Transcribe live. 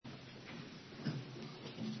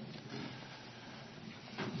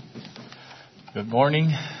Good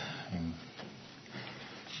morning. And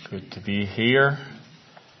good to be here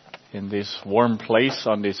in this warm place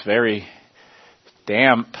on this very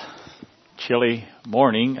damp, chilly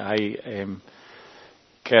morning. I am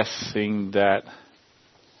guessing that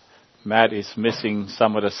Matt is missing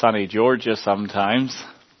some of the sunny Georgia sometimes.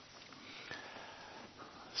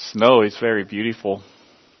 Snow is very beautiful,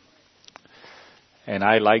 and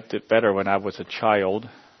I liked it better when I was a child.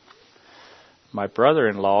 My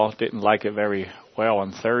brother-in-law didn't like it very well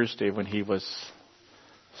on Thursday when he was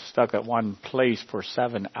stuck at one place for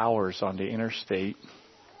 7 hours on the interstate.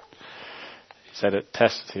 He said it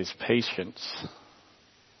tests his patience.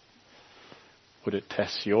 Would it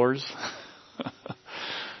test yours?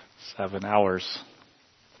 7 hours.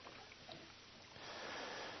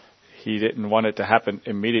 He didn't want it to happen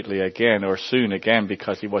immediately again or soon again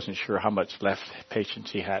because he wasn't sure how much patience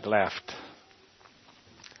he had left.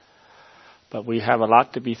 But we have a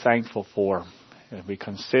lot to be thankful for. If we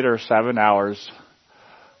consider 7 hours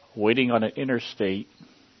waiting on an interstate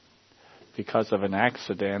because of an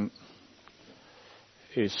accident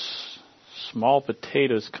is small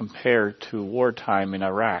potatoes compared to wartime in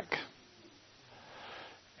Iraq.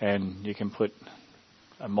 And you can put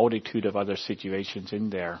a multitude of other situations in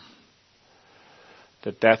there.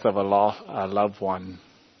 The death of a loved one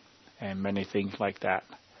and many things like that.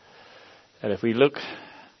 And if we look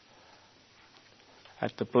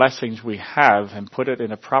at the blessings we have and put it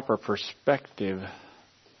in a proper perspective,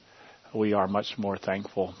 we are much more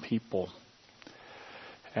thankful people.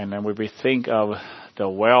 And then when we think of the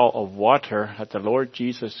well of water that the Lord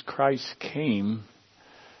Jesus Christ came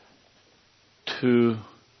to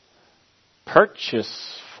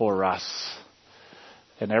purchase for us,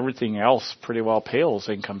 and everything else pretty well pales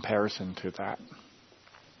in comparison to that.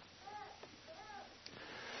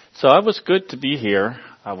 So it was good to be here.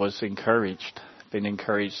 I was encouraged. Been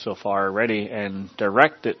encouraged so far already and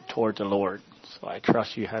directed toward the Lord. So I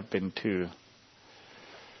trust you have been too.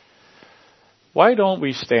 Why don't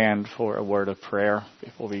we stand for a word of prayer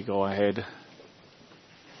before we go ahead?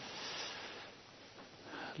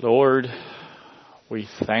 Lord, we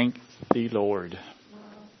thank thee, Lord.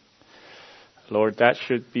 Lord, that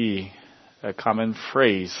should be a common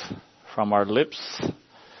phrase from our lips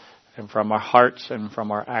and from our hearts and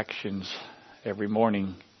from our actions every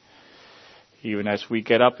morning. Even as we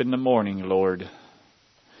get up in the morning, Lord,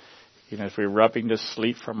 even as we're rubbing the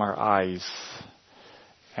sleep from our eyes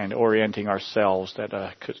and orienting ourselves that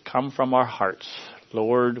could come from our hearts,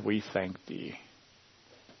 Lord, we thank thee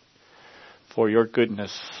for your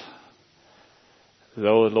goodness.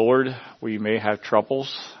 Though, Lord, we may have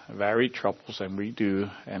troubles, varied troubles, and we do,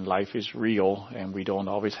 and life is real, and we don't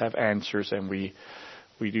always have answers, and we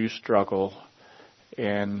do struggle,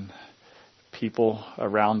 and people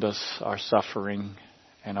around us are suffering,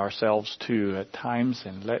 and ourselves too at times.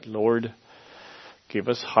 And let, Lord, give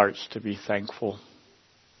us hearts to be thankful.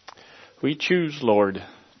 We choose, Lord,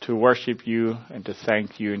 to worship you and to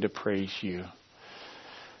thank you and to praise you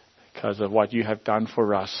because of what you have done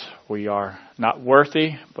for us. We are not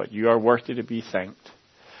worthy, but you are worthy to be thanked.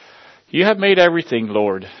 You have made everything,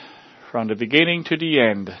 Lord, from the beginning to the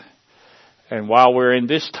end. And while we're in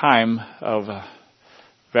this time of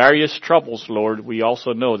various troubles, Lord, we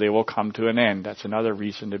also know they will come to an end. That's another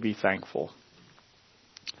reason to be thankful.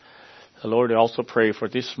 Lord, I also pray for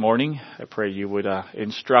this morning. I pray you would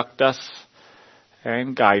instruct us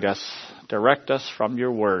and guide us, direct us from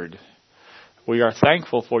your word. We are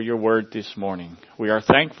thankful for your word this morning. We are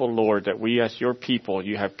thankful, Lord, that we as your people,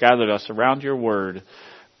 you have gathered us around your word.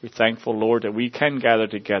 We're thankful, Lord, that we can gather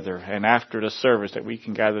together, and after the service that we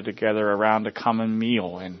can gather together around a common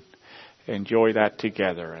meal and enjoy that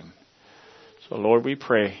together. And so, Lord, we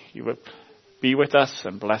pray you would be with us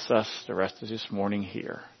and bless us the rest of this morning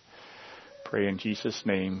here. Pray in Jesus'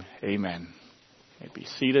 name, amen. You may be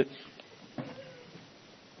seated.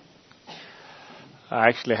 I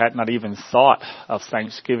actually had not even thought of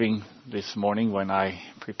Thanksgiving this morning when I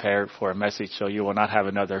prepared for a message, so you will not have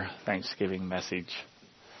another Thanksgiving message.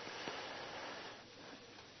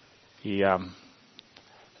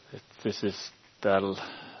 This is the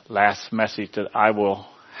last message that I will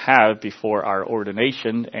have before our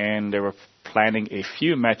ordination, and they were planning a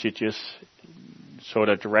few messages sort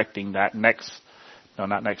of directing that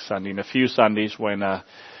not next Sunday, in a few Sundays when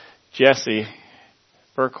Jesse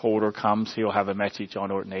Burkholder comes, he'll have a message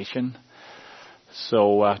on ordination.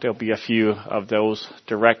 So there'll be a few of those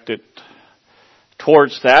directed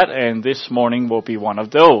towards that, and this morning will be one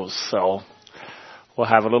of those. So we'll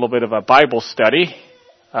have a little bit of a Bible study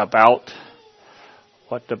about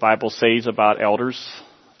what the Bible says about elders,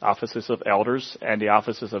 offices of elders, and the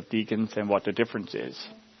offices of deacons, and what the difference is.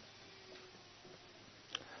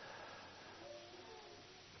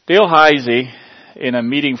 Bill Heisey, in a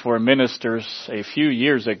meeting for ministers a few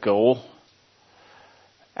years ago,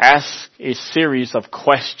 asked a series of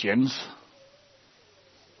questions.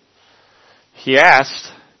 He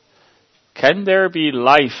asked, can there be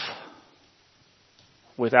life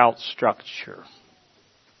without structure?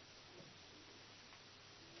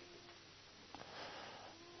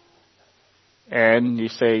 And you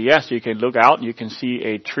say, yes, you can look out and you can see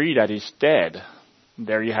a tree that is dead.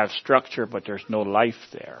 There you have structure, but there's no life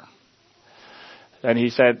there. Then he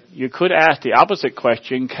said, you could ask the opposite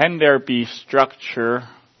question, can there be structure?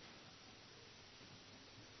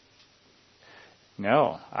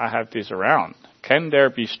 No, I have this around. Can there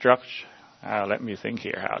be structure? Let me think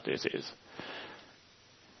here how this is.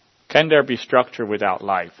 Can there be structure without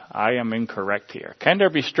life? I am incorrect here. Can there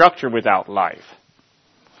be structure without life?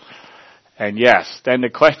 And yes, then the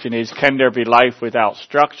question is, can there be life without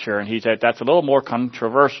structure? And he said, that's a little more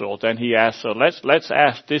controversial. Then he asked, so let's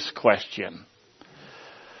ask this question.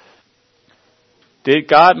 Did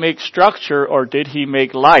God make structure or did he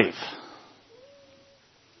make life?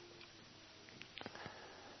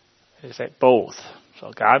 He said both.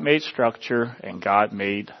 So God made structure and God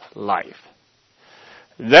made life.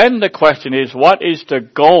 Then the question is, what is the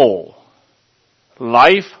goal?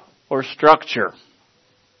 Life or structure?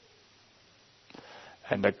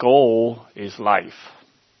 And the goal is life.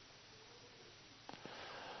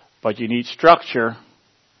 But you need structure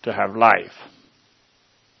to have life.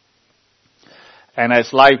 And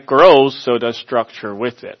as life grows, so does structure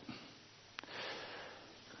with it.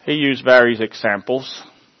 He used various examples.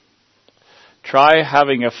 Try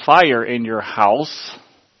having a fire in your house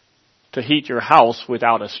to heat your house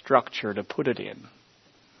without a structure to put it in.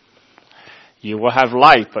 You will have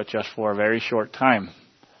light, but just for a very short time.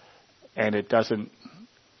 And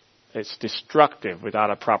it's destructive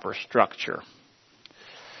without a proper structure.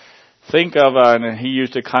 Think of, and he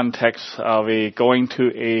used the context of going to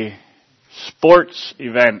a sports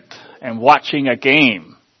event and watching a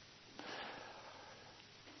game.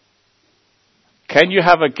 Can you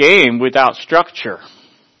have a game without structure?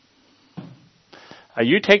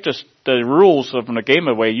 You take the rules of the game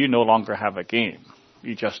away, you no longer have a game.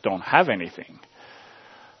 You just don't have anything.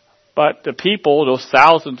 But the people, those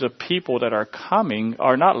thousands of people that are coming,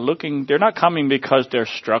 they're not coming because there's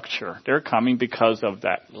structure. They're coming because of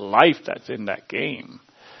that life that's in that game.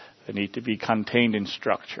 They need to be contained in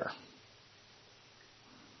structure.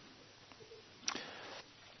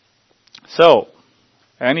 So,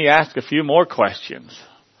 and he asked a few more questions.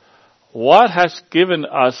 What has given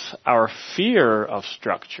us our fear of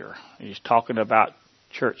structure? He's talking about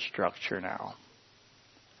church structure now.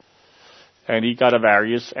 And he got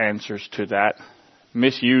various answers to that.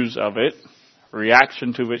 Misuse of it,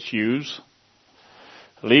 reaction to its use,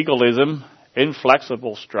 legalism,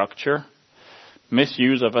 inflexible structure,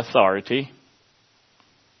 misuse of authority.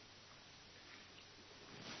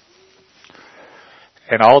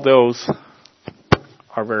 And all those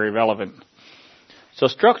are very relevant. So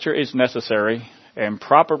structure is necessary, and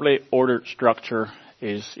properly ordered structure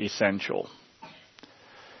is essential.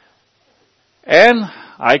 And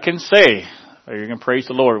I can say, or you can praise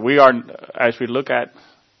the Lord, we are, as we look at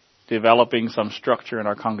developing some structure in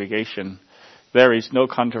our congregation, there is no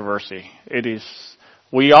controversy.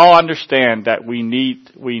 We all understand that we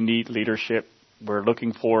need leadership. We're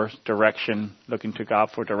looking for direction, looking to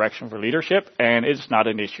God for direction for leadership, and it's not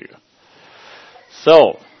an issue.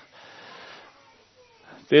 So,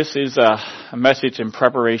 this is a message in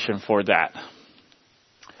preparation for that.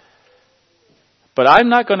 But I'm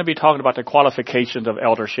not going to be talking about the qualifications of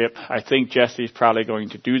eldership. I think Jesse is probably going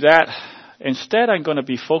to do that. Instead, I'm going to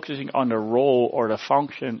be focusing on the role or the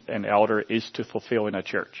function an elder is to fulfill in a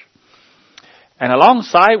church. And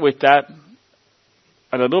alongside with that,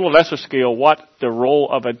 at a little lesser scale, what the role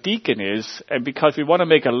of a deacon is, and because we want to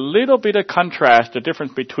make a little bit of contrast, the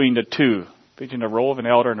difference between the two, between the role of an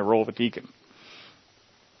elder and the role of a deacon.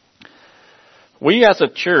 We as a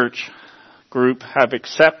church group have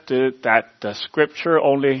accepted that the scripture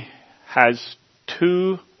only has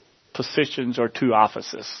two positions or two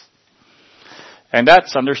offices. And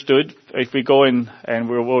that's understood if we go in, and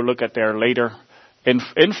we'll look at there later. In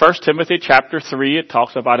 1 Timothy chapter 3, it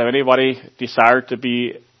talks about if anybody desired to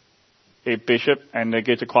be a bishop, and they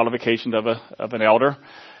get the qualifications of an elder.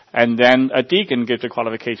 And then a deacon gets the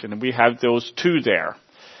qualification, and we have those two there.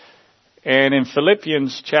 And in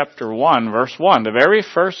Philippians chapter 1, verse 1, the very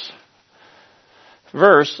first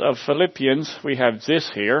verse of Philippians, we have this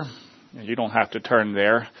here. You don't have to turn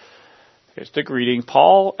there. It's the greeting.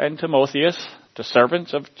 Paul and Timotheus, the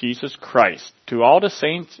servants of Jesus Christ, to all the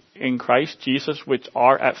saints in Christ Jesus which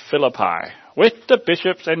are at Philippi, with the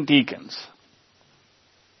bishops and deacons.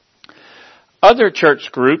 Other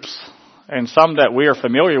church groups, and some that we are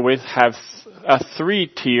familiar with, have a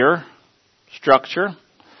 3-tier structure,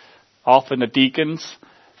 often the deacons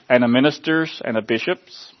and the ministers and the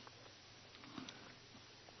bishops.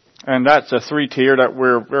 And that's a 3-tier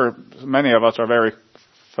that many of us are very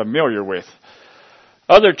familiar with.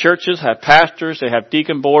 Other churches have pastors, they have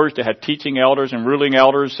deacon boards, they have teaching elders and ruling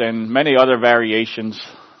elders, and many other variations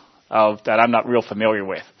of that I'm not real familiar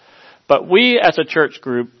with. But we as a church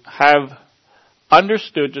group have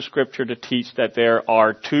understood the scripture to teach that there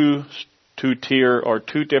are two-tier or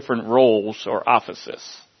 2 different roles or offices.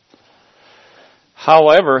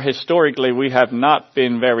 However, historically, we have not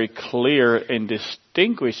been very clear in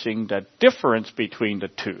distinguishing the difference between the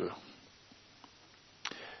 2.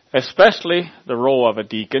 Especially the role of a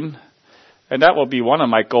deacon. And that will be one of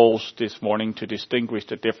my goals this morning, to distinguish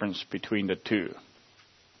the difference between the 2.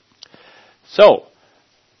 So,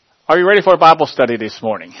 are you ready for a Bible study this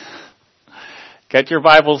morning? Get your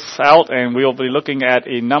Bibles out and we'll be looking at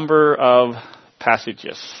a number of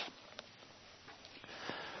passages.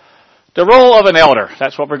 The role of an elder,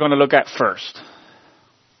 that's what we're going to look at first.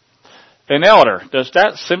 An elder, does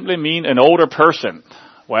that simply mean an older person?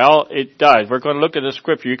 Well, it does. We're going to look at the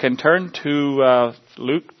scripture. You can turn to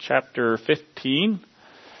Luke chapter 15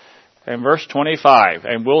 and verse 25,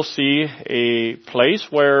 and we'll see a place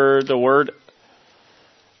where the word,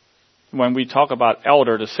 when we talk about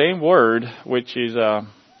elder, the same word, which is, I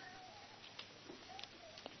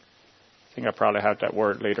think I probably have that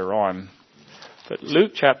word later on. But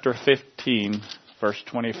Luke chapter 15, verse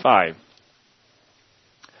 25.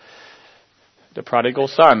 The prodigal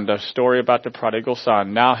son, the story about the prodigal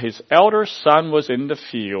son. Now his elder son was in the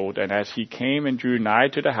field, and as he came and drew nigh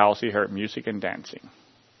to the house, he heard music and dancing.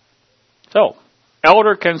 So,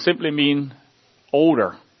 elder can simply mean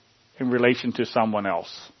older in relation to someone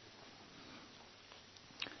else.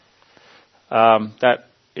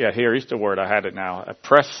 Here is the word. I had it now.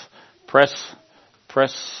 Presbyteros.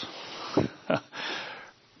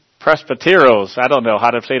 I don't know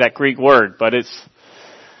how to say that Greek word, but it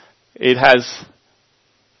has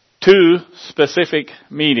 2 specific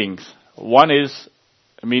meanings. One is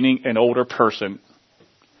meaning an older person,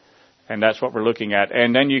 and that's what we're looking at.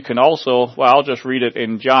 And then you can also, I'll just read it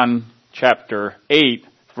in John chapter 8,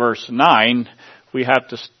 verse 9. We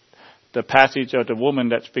have the passage of the woman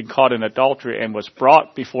that's been caught in adultery and was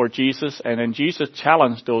brought before Jesus, and then Jesus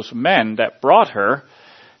challenged those men that brought her.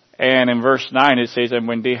 And in verse 9 it says, and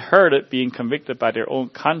when they heard it, being convicted by their own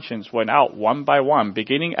conscience, went out one by one,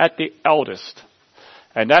 beginning at the eldest.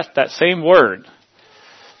 And that's that same word.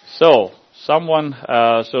 So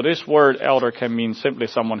this word elder can mean simply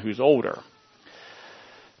someone who's older.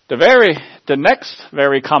 The next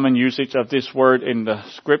very common usage of this word in the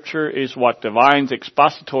scripture is what Divine's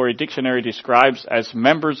Expository Dictionary describes as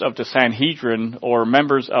members of the Sanhedrin, or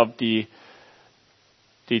members of the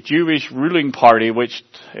Jewish ruling party, which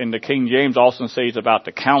in the King James also says about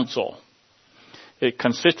the council. It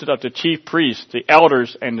consisted of the chief priests, the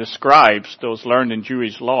elders, and the scribes, those learned in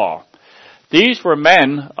Jewish law. These were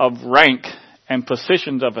men of rank and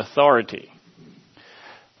positions of authority.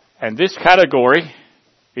 And this category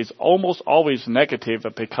is almost always negative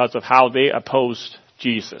because of how they opposed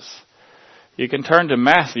Jesus. You can turn to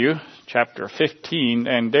Matthew chapter 15,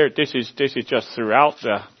 and this is just throughout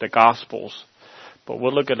the Gospels. But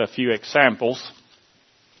we'll look at a few examples.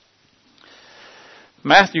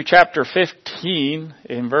 Matthew chapter 15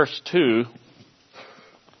 in verse 2.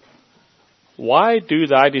 Why do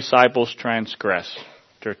thy disciples transgress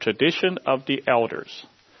the tradition of the elders?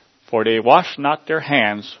 For they wash not their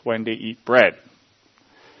hands when they eat bread.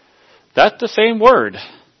 That's the same word.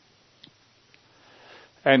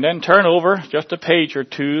 And then turn over just a page or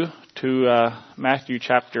 2 to Matthew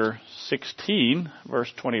chapter 16,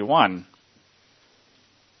 verse 21.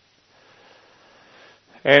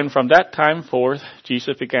 And from that time forth,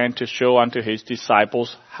 Jesus began to show unto his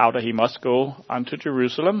disciples how that he must go unto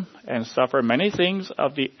Jerusalem and suffer many things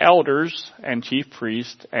of the elders and chief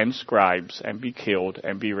priests and scribes, and be killed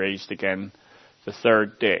and be raised again the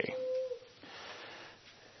 3rd day.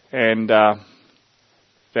 And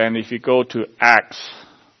then if you go to Acts,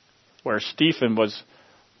 where Stephen was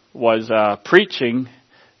preaching,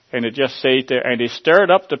 and it just says there, and they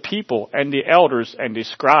stirred up the people and the elders and the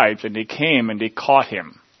scribes, and they came and they caught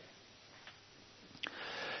him.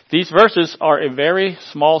 These verses are a very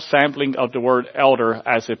small sampling of the word elder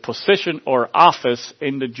as a position or office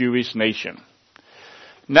in the Jewish nation.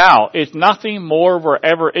 Now, it's nothing more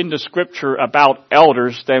wherever in the scripture about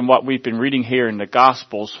elders than what we've been reading here in the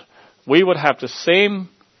Gospels. We would have the same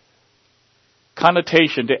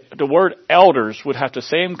connotation. The word elders would have the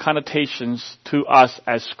same connotations to us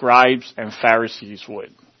as scribes and Pharisees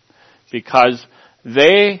would, because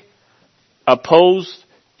they opposed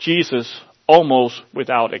Jesus almost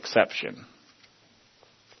without exception.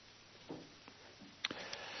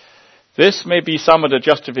 This may be some of the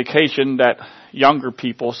justification that younger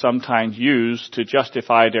people sometimes use to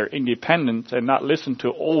justify their independence and not listen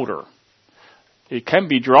to older. It can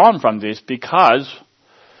be drawn from this because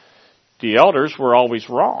the elders were always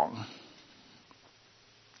wrong.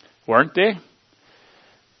 Weren't they?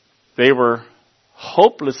 They were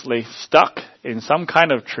hopelessly stuck in some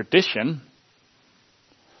kind of tradition.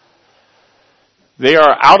 They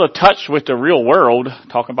are out of touch with the real world,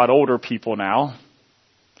 talking about older people now.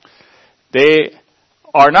 They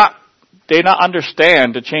not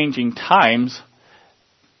understand the changing times,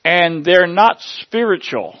 and they're not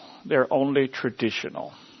spiritual. They're only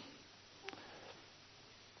traditional.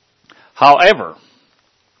 However,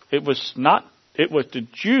 it was the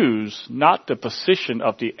Jews, not the position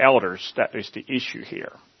of the elders, that is the issue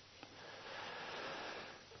here.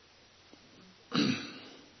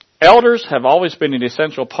 Elders have always been an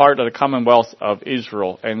essential part of the commonwealth of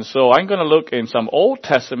Israel. And so I'm going to look in some Old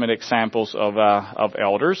Testament examples of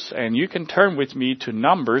elders. And you can turn with me to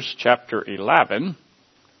Numbers chapter 11.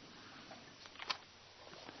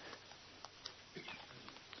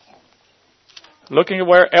 Looking at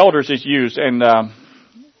where elders is used. And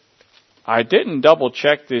I didn't double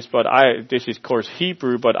check this, but this is of course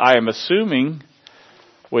Hebrew, but I am assuming,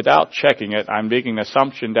 without checking it, I'm making an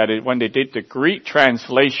assumption that when they did the Greek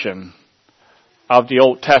translation of the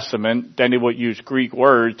Old Testament, then they would use Greek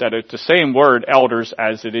words that it's the same word, elders,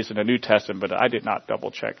 as it is in the New Testament, but I did not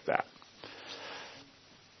double check that.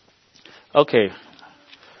 Okay,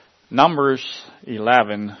 Numbers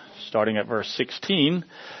 11, starting at verse 16.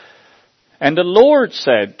 And the Lord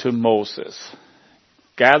said to Moses,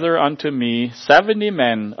 Gather unto me 70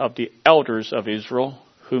 men of the elders of Israel,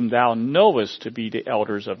 whom thou knowest to be the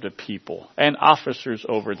elders of the people, and officers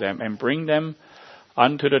over them, and bring them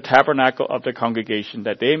unto the tabernacle of the congregation,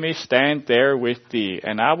 that they may stand there with thee.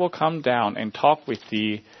 And I will come down and talk with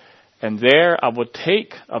thee, and there I will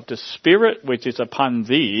take of the Spirit which is upon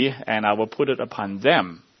thee, and I will put it upon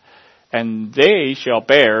them. And they shall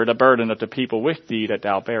bear the burden of the people with thee, that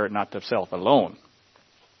thou bear it not thyself alone.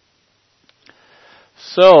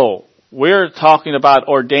 So, we're talking about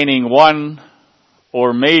ordaining one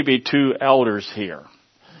or maybe two elders here.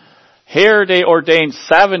 Here they ordained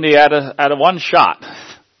 70 at a one shot.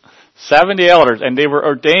 70 elders, and they were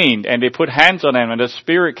ordained, and they put hands on them, and the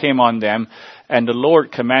Spirit came on them, and the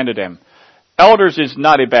Lord commanded them. Elders is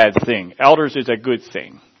not a bad thing. Elders is a good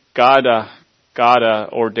thing. God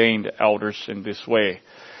ordained elders in this way.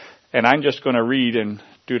 And I'm just going to read in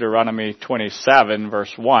Deuteronomy 27,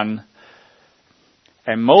 verse 1.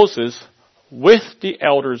 And Moses, with the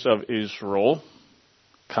elders of Israel,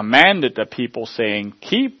 commanded the people, saying,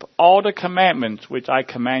 Keep all the commandments which I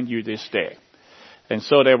command you this day. And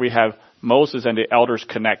so there we have Moses and the elders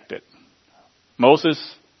connected.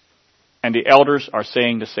 Moses and the elders are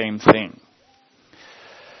saying the same thing.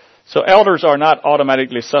 So elders are not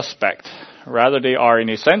automatically suspect. Rather, they are an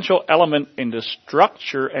essential element in the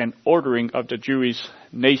structure and ordering of the Jewish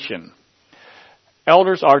nation.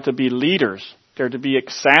 Elders are to be leaders. They're to be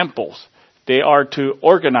examples. They are to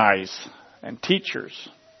organize and teachers.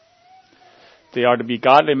 They are to be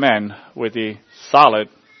godly men with a solid,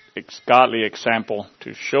 godly example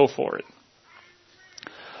to show for it.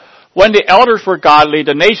 When the elders were godly,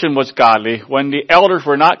 the nation was godly. When the elders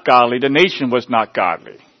were not godly, the nation was not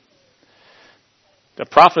godly. The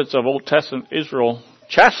prophets of Old Testament Israel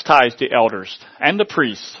chastised the elders and the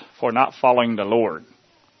priests for not following the Lord.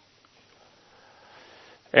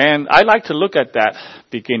 And I like to look at that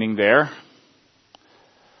beginning there.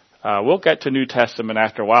 We'll get to New Testament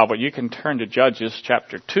after a while, but you can turn to Judges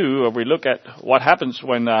chapter 2, where we look at what happens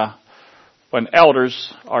when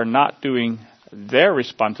elders are not doing their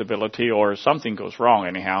responsibility or something goes wrong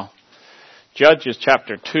anyhow. Judges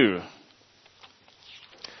chapter 2.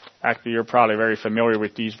 Actually, you're probably very familiar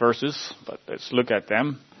with these verses, but let's look at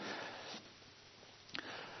them.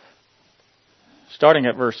 Starting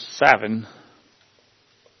at verse 7.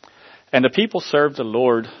 And the people served the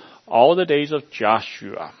Lord all the days of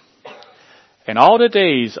Joshua, and all the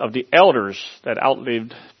days of the elders that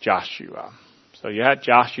outlived Joshua. So you had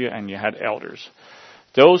Joshua and you had elders.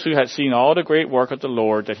 Those who had seen all the great work of the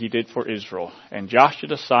Lord that he did for Israel. And Joshua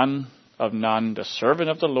the son of Nun, the servant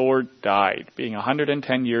of the Lord, died, being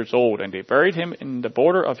 110 years old. And they buried him in the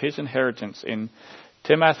border of his inheritance in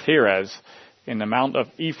Timnath-Heres, in the mount of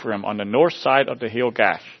Ephraim, on the north side of the hill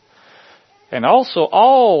Gash. And also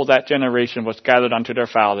all that generation was gathered unto their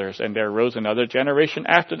fathers, and there arose another generation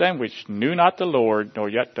after them, which knew not the Lord, nor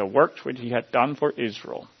yet the works which he had done for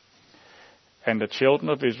Israel. And the children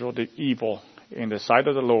of Israel did evil in the sight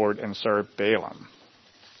of the Lord, and served Balaam.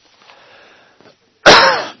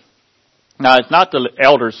 Now, it's not the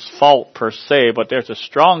elders' fault per se, but there's a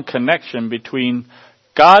strong connection between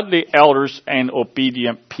godly elders and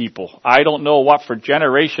obedient people. I don't know what for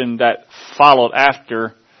generation that followed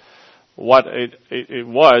after what it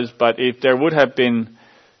was, but if there would have been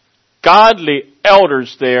godly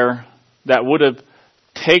elders there that would have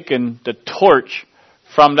taken the torch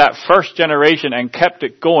from that first generation and kept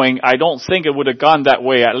it going, I don't think it would have gone that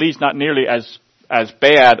way, at least not nearly as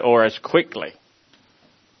bad or as quickly.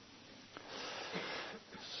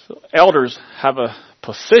 So elders have a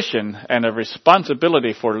position and a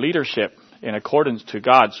responsibility for leadership in accordance to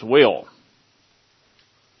God's will.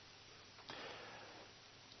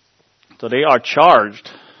 So they are charged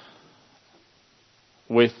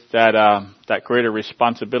with that greater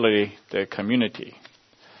responsibility to the community.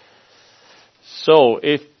 So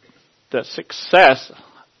if the success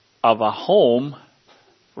of a home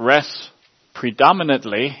rests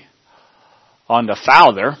predominantly on the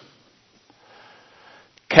founder,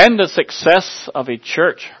 can the success of a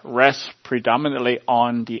church rest predominantly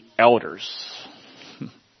on the elders?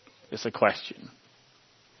 It's a question.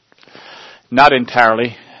 Not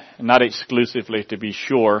entirely, not exclusively to be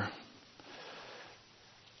sure,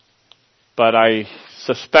 but I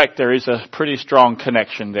suspect there is a pretty strong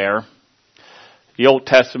connection there. The Old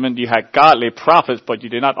Testament, you had godly prophets, but you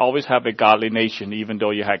did not always have a godly nation, even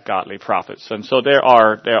though you had godly prophets. And so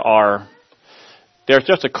there's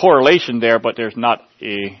just a correlation there, but there's not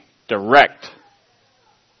a direct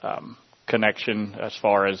connection as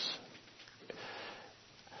far as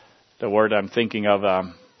the word I'm thinking of,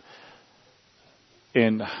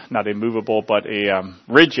 not immovable, but a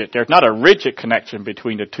rigid. There's not a rigid connection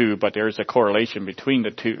between the two, but there is a correlation between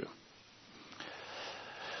the two.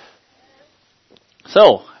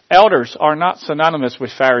 So, elders are not synonymous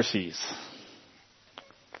with Pharisees.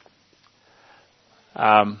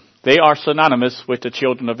 They are synonymous with the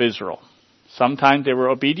children of Israel. Sometimes they were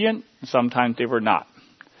obedient, sometimes they were not.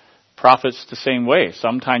 Prophets the same way.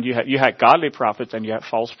 Sometimes you had godly prophets and you had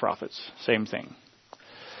false prophets. Same thing.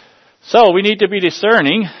 So we need to be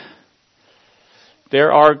discerning.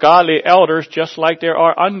 There are godly elders just like there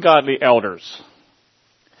are ungodly elders.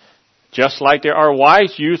 Just like there are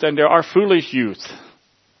wise youth and there are foolish youth.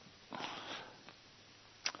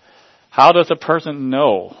 How does a person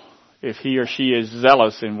know if he or she is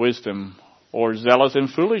zealous in wisdom or zealous in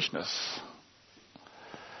foolishness?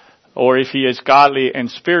 Or if he is godly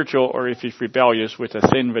and spiritual, or if he's rebellious with a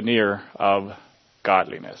thin veneer of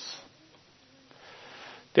godliness?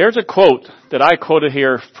 There's a quote that I quoted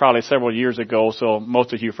here probably several years ago, so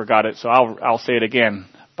most of you forgot it, so I'll say it again,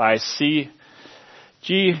 by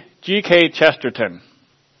G.K. Chesterton.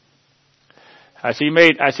 As he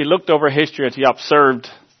looked over history, as he observed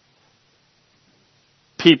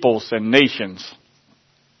peoples and nations,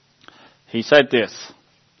 he said this: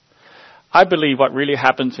 I believe what really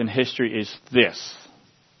happens in history is this.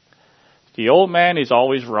 The old man is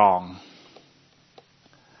always wrong.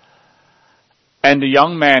 And the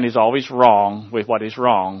young man is always wrong with what is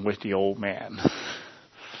wrong with the old man.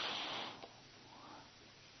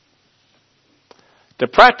 The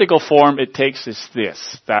practical form it takes is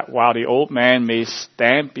this, that while the old man may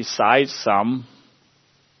stand beside some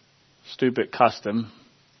stupid custom,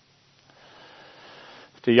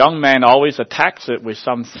 the young man always attacks it with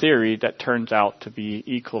some theory that turns out to be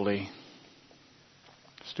equally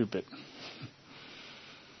stupid.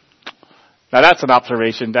 Now that's an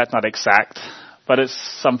observation, that's not exact, but it's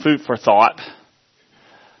some food for thought.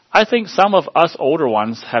 I think some of us older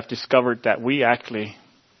ones have discovered that we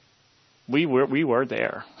were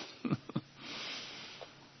there.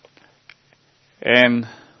 And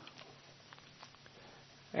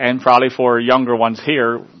probably for younger ones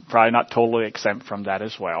here, probably not totally exempt from that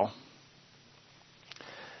as well.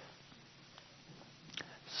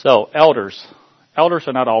 So, elders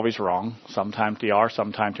are not always wrong. Sometimes they are,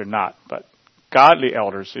 sometimes they're not. But godly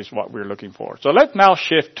elders is what we're looking for. So let's now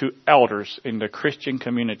shift to elders in the Christian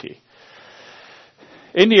community.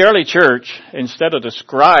 In the early church, instead of the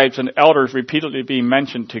scribes and elders repeatedly being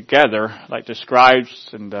mentioned together, like the scribes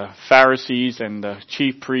and the Pharisees and the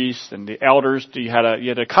chief priests and the elders, you had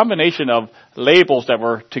a combination of labels that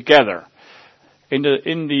were together. In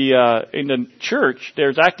the church,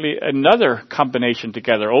 there's actually another combination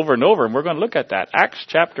together over and over, and we're going to look at that. Acts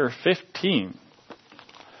chapter 15.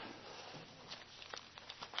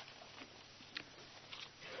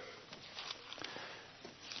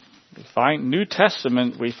 find New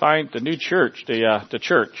Testament, we find the new church, the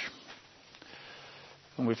church.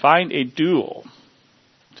 And we find a duel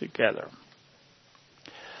together.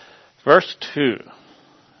 Verse 2,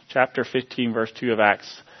 chapter 15, verse 2 of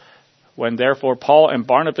Acts. When therefore Paul and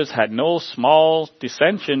Barnabas had no small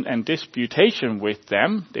dissension and disputation with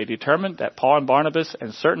them, they determined that Paul and Barnabas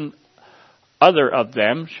and certain other of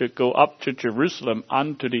them should go up to Jerusalem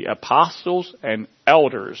unto the apostles and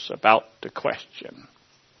elders about the question.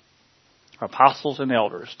 Apostles and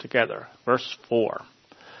elders together. Verse 4.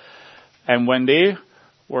 And when they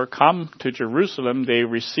were come to Jerusalem, they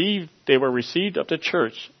were received of the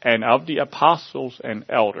church and of the apostles and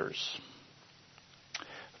elders.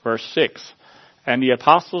 Verse 6. And the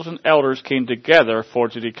apostles and elders came together for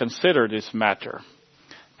to consider this matter.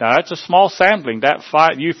 Now that's a small sampling.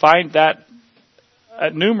 You find that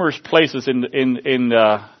at numerous places in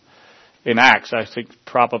Acts, I think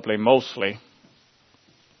probably mostly.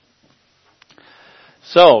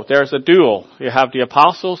 So there's a duel. You have the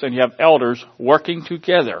apostles and you have elders working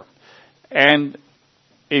together. And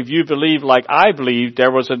if you believe like I believe,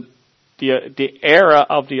 there was the era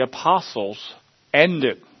of the apostles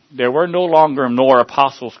ended. There were no longer more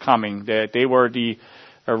apostles coming. They were the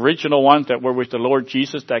original ones that were with the Lord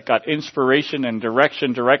Jesus that got inspiration and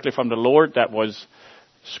direction directly from the Lord. That was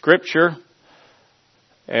Scripture.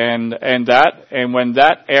 And when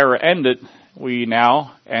that era ended, we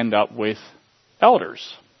now end up with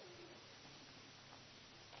elders.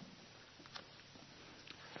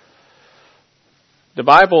 The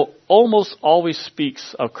Bible almost always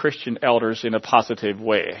speaks of Christian elders in a positive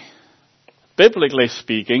way. Biblically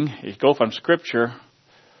speaking, if you go from Scripture,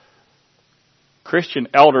 Christian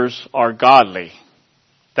elders are godly.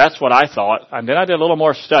 That's what I thought. And then I did a little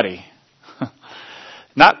more study.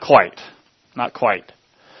 Not quite.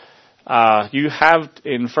 You have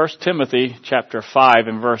in 1 Timothy chapter 5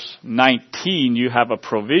 and verse 19, you have a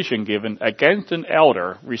provision given against an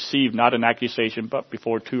elder receive not an accusation but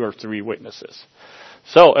before 2 or 3 witnesses.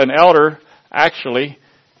 So an elder actually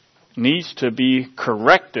needs to be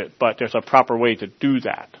corrected, but there's a proper way to do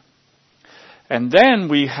that. And then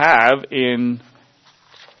we have in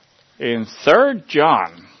 3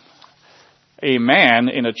 John, a man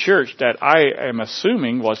in a church that I am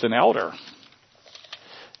assuming was an elder.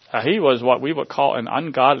 He was what we would call an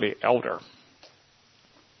ungodly elder.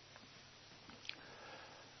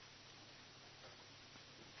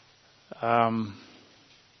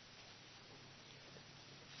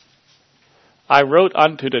 I wrote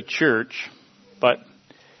unto the church, but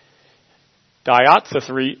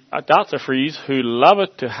Diotrephes, who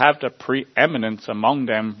loveth to have the preeminence among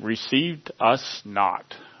them, received us not.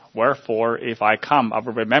 Wherefore, if I come, I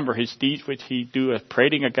will remember his deeds which he doeth,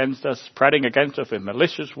 prating against us with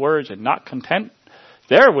malicious words, and not content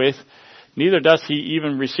therewith, neither does he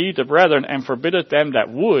even receive the brethren, and forbiddeth them that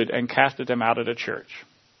would, and casteth them out of the church.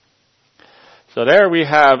 So there we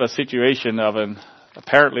have a situation of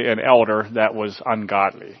apparently an elder that was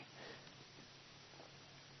ungodly.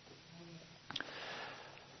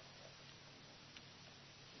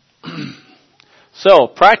 So,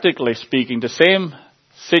 practically speaking, the same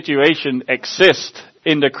situation exists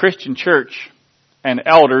in the Christian church and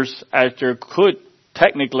elders as there could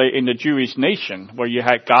technically in the Jewish nation, where you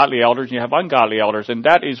had godly elders and you have ungodly elders. And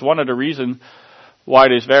that is one of the reasons why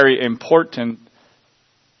it is very important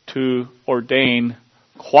to ordain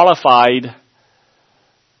qualified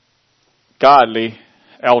godly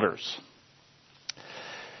elders.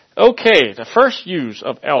 Okay, the first use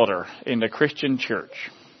of elder in the Christian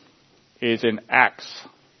church is in Acts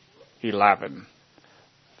 11.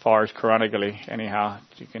 As far as chronically, anyhow,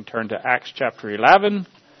 you can turn to Acts chapter 11,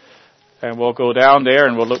 and we'll go down there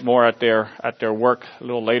and we'll look more at their work a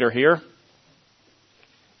little later here.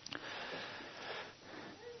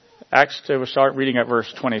 Acts, we'll start reading at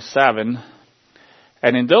verse 27.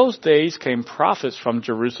 And in those days came prophets from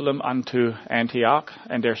Jerusalem unto Antioch,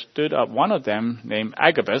 and there stood up one of them named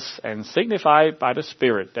Agabus, and signified by the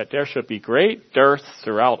Spirit that there should be great dearth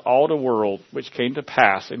throughout all the world, which came to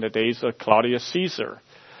pass in the days of Claudius Caesar.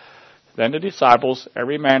 Then the disciples,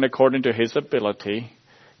 every man according to his ability,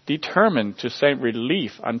 determined to send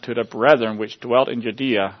relief unto the brethren which dwelt in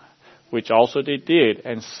Judea, which also they did,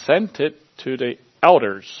 and sent it to the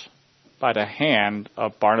elders by the hand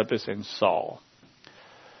of Barnabas and Saul.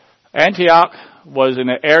 Antioch was in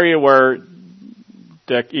an area where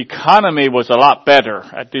the economy was a lot better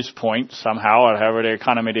at this point, somehow, or however the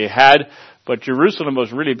economy they had, but Jerusalem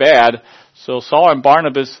was really bad. So Saul and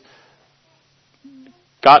Barnabas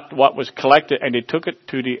got what was collected and they took it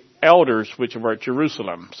to the elders which were at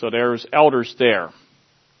Jerusalem. So there's elders there.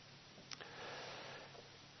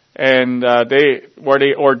 And were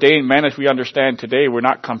they ordained men as we understand today, we're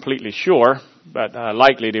not completely sure, but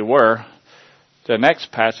likely they were. The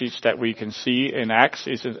next passage that we can see in Acts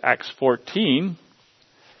is in Acts 14,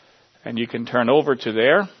 and you can turn over to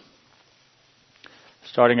there,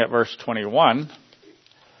 starting at verse 21.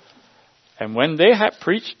 And when they had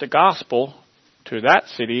preached the gospel to that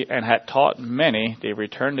city and had taught many, they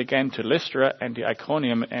returned again to Lystra and to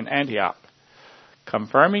Iconium and Antioch,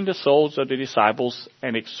 confirming the souls of the disciples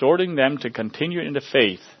and exhorting them to continue in the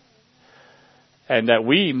faith, and that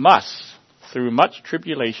we must, through much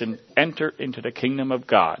tribulation, enter into the kingdom of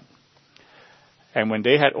God. And when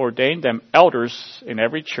they had ordained them elders in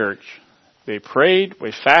every church, they prayed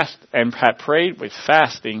with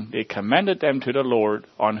fasting, they commended them to the Lord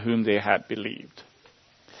on whom they had believed.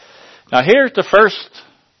 Now here's the first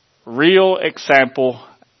real example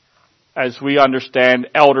as we understand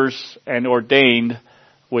elders and ordained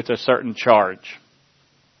with a certain charge.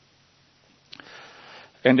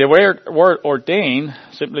 And the word ordain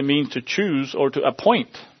simply means to choose or to appoint.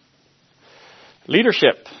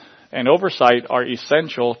 Leadership and oversight are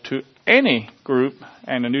essential to any group,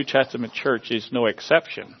 and the New Testament church is no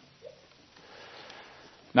exception.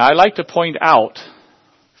 Now, I'd like to point out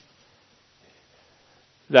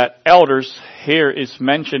that elders here is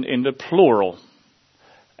mentioned in the plural.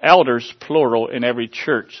 Elders, plural, in every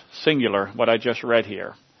church, singular, what I just read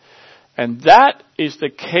here. And that is the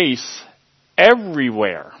case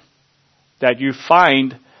everywhere that you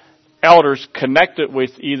find elders connected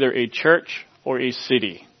with either a church or a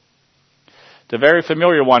city. The very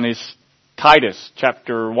familiar one is Titus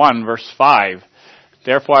chapter 1 verse 5.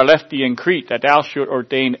 Therefore I left thee in Crete that thou should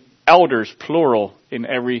ordain elders, plural, in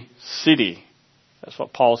every city. That's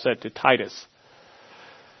what Paul said to Titus.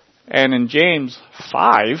 And in James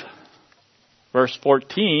 5 verse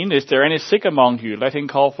 14, is there any sick among you? Let him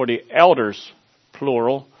call for the elders,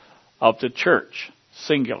 plural, of the church,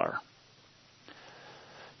 singular.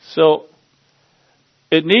 So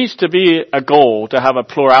it needs to be a goal to have a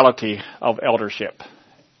plurality of eldership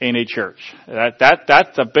in a church.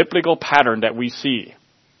 That's a biblical pattern that we see.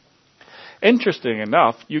 Interesting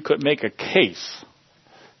enough, you could make a case.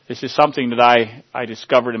 This is something that I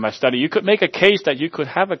discovered in my study. You could make a case that you could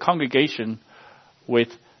have a congregation with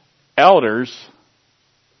elders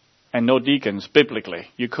and no deacons biblically.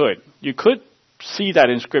 You could. You could see that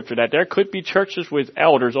in Scripture, that there could be churches with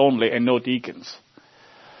elders only and no deacons.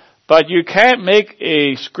 But you can't make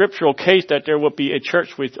a scriptural case that there would be a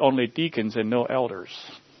church with only deacons and no elders.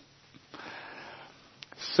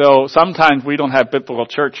 So sometimes we don't have biblical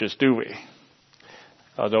churches, do we?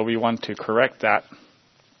 Although we want to correct that.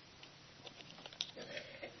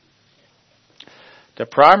 The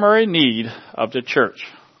primary need of the church.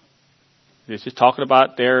 This is talking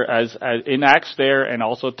about there as in Acts there, and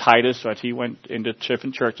also Titus, as he went into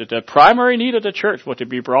different churches. The primary need of the church was to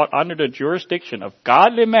be brought under the jurisdiction of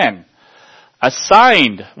godly men,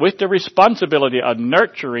 assigned with the responsibility of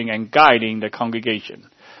nurturing and guiding the congregation.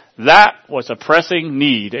 That was a pressing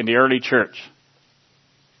need in the early church.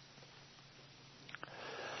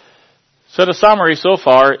 So the summary so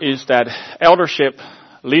far is that eldership,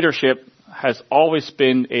 leadership, has always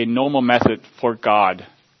been a normal method for God,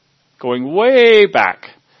 going way back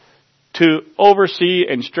to oversee,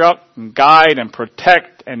 instruct, and guide, and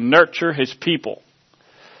protect, and nurture His people.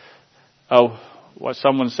 What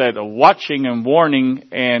someone said, watching and warning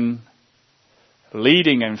and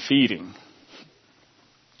leading and feeding.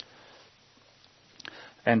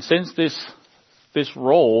 And since this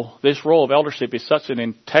role of eldership is such an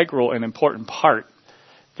integral and important part,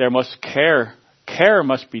 there must care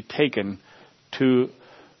must be taken to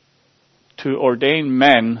ordain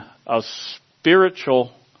men of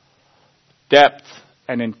spiritual depth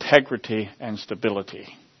and integrity and stability,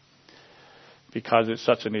 because it's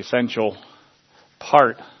such an essential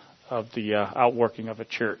part of the outworking of a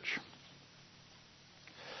church.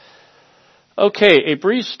 Okay, a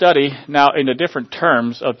brief study now in the different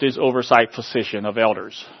terms of this oversight position of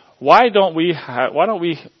elders. Why don't we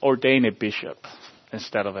ordain a bishop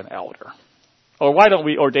instead of an elder? Or why don't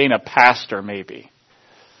we ordain a pastor maybe?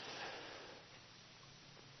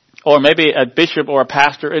 Or maybe a bishop or a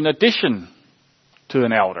pastor in addition to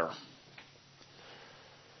an elder.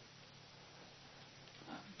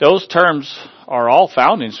 Those terms are all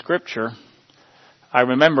found in Scripture. I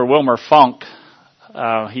remember Wilmer Funk.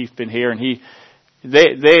 He's been here, and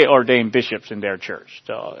they ordain bishops in their church.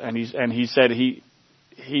 So, and he said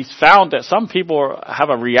he's found that some people have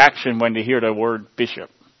a reaction when they hear the word bishop.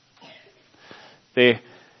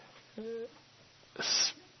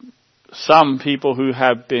 Some people who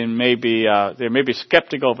have been they're maybe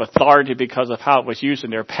skeptical of authority because of how it was used in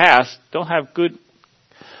their past, don't have good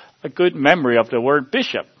a good memory of the word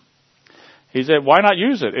bishop. He said, why not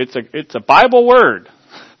use it? It's a Bible word.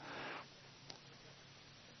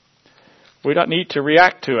 We don't need to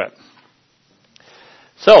react to it.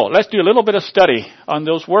 So let's do a little bit of study on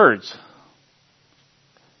those words.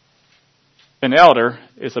 An elder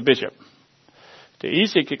is a bishop. The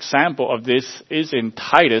easy example of this is in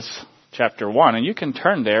Titus chapter 1. And you can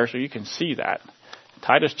turn there so you can see that.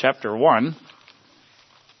 Titus chapter 1.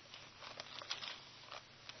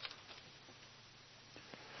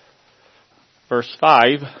 Verse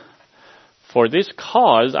 5. For this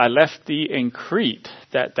cause I left thee in Crete,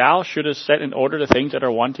 that thou shouldest set in order the things that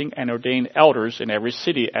are wanting, and ordain elders in every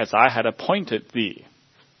city, as I had appointed thee.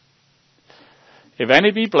 If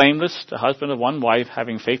any be blameless, the husband of one wife,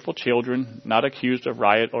 having faithful children, not accused of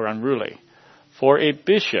riot or unruly. For a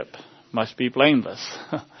bishop must be blameless.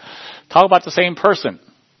 Talk about the same person.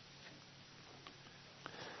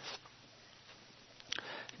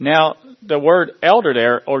 Now, the word elder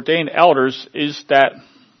there, ordained elders, is that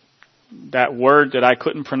word that I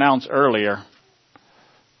couldn't pronounce earlier.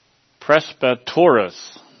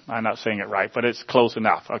 Presbyteros. I'm not saying it right, but it's close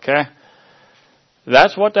enough, okay?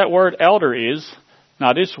 That's what that word elder is.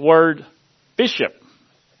 Now, this word bishop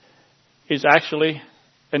is actually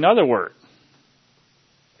another word.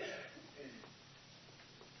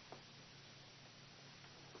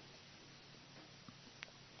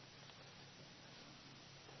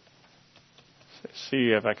 Let's see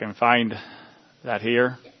if I can find that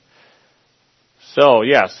here. So,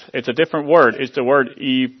 yes, it's a different word. It's the word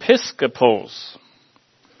episkopos.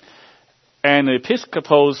 And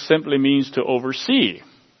episkopos simply means to oversee.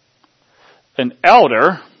 An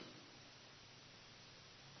elder,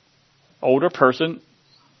 older person,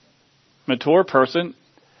 mature person,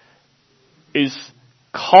 is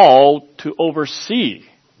called to oversee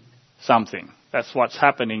something. That's what's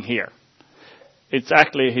happening here. It's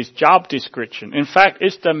actually his job description. In fact,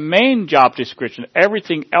 it's the main job description.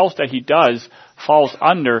 Everything else that he does falls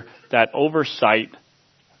under that oversight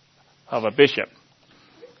of a bishop.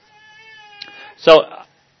 So,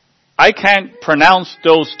 I can't pronounce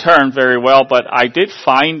those terms very well, but I did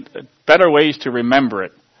find better ways to remember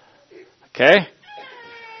it. Okay?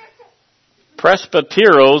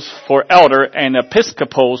 Presbyteros for elder and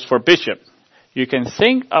episkopos for bishop. You can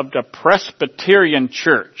think of the Presbyterian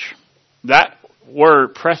church. That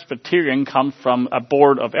word Presbyterian comes from a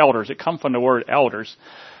board of elders. It comes from the word elders.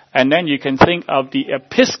 And then you can think of the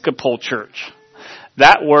Episcopal church.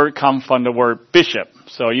 That word comes from the word bishop.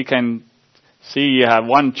 So you can see you have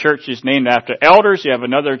one church is named after elders. You have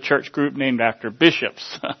another church group named after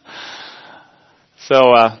bishops.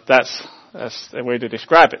 So that's the way to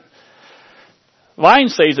describe it. Vine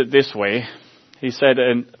says it this way. He said,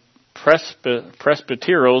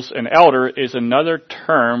 presbyteros, an elder, is another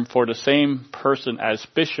term for the same person as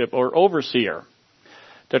bishop or overseer.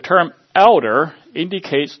 The term elder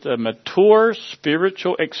indicates the mature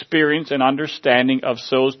spiritual experience and understanding of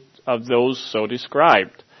those so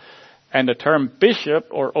described. And the term bishop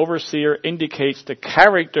or overseer indicates the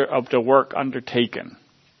character of the work undertaken.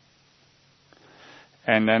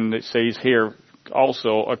 And then it says here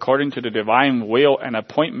also, according to the divine will and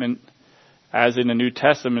appointment, as in the New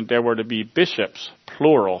Testament, there were to be bishops,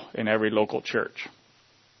 plural, in every local church.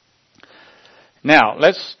 Now,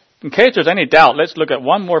 in case there's any doubt, let's look at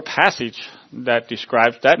one more passage that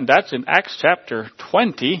describes that, and that's in Acts chapter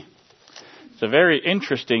 20. It's a very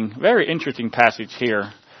interesting passage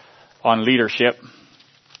here on leadership,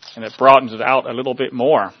 and it broadens it out a little bit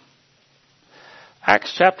more.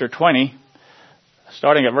 Acts chapter 20,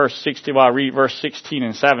 starting at verse 60, well, I'll read verse 16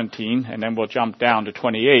 and 17, and then we'll jump down to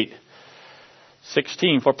 28.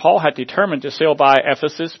 16, for Paul had determined to sail by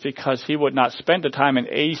Ephesus because he would not spend the time in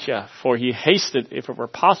Asia, for he hasted, if it were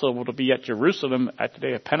possible, to be at Jerusalem at the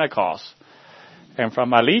day of Pentecost. And from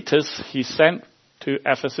Miletus he sent to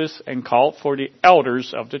Ephesus and called for the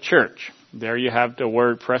elders of the church. There you have the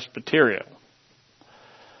word presbyterial.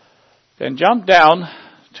 Then jump down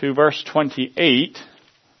to verse 28.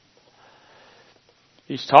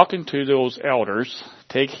 He's talking to those elders.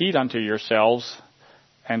 Take heed unto yourselves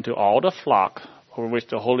and to all the flock over which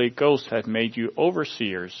the Holy Ghost hath made you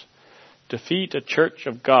overseers, to feed the church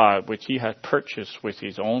of God which he hath purchased with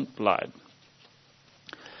his own blood.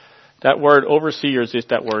 That word overseers is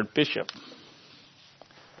that word bishop.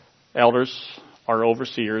 Elders are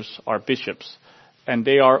overseers, are bishops, and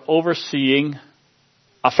they are overseeing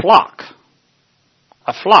a flock.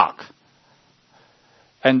 A flock.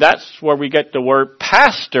 And that's where we get the word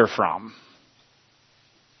pastor from.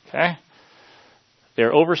 Okay?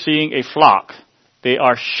 They're overseeing a flock. They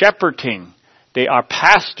are shepherding. They are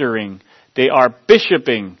pastoring. They are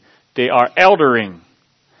bishoping. They are eldering.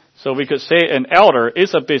 So we could say an elder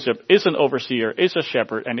is a bishop, is an overseer, is a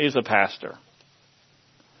shepherd, and is a pastor.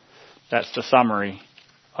 That's the summary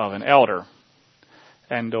of an elder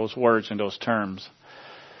and those words and those terms.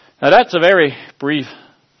 Now that's a very brief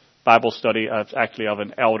Bible study of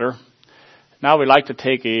an elder. Now we'd like to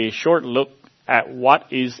take a short look at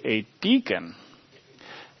what is a deacon.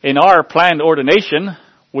 In our planned ordination,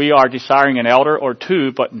 we are desiring an elder or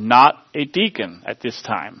two, but not a deacon at this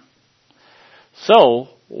time. So,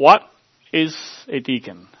 what is a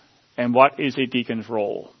deacon? And what is a deacon's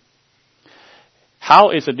role?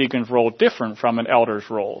 How is a deacon's role different from an elder's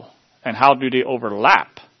role? And how do they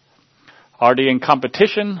overlap? Are they in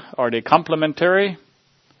competition? Are they complementary?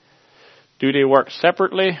 Do they work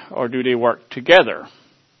separately or do they work together?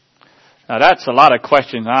 Now that's a lot of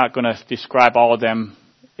questions. I'm not going to describe all of them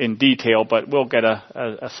in detail, but we'll get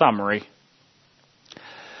a summary.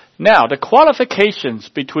 Now, the qualifications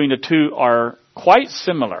between the two are quite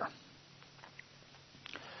similar.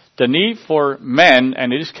 The need for men,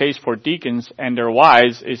 and in this case for deacons and their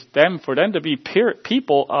wives, is for them to be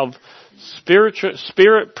people of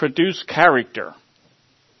spirit-produced character.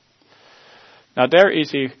 Now, there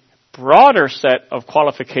is a broader set of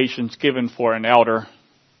qualifications given for an elder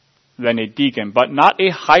than a deacon, but not a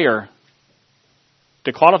higher.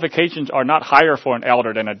 The qualifications are not higher for an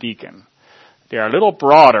elder than a deacon. They are a little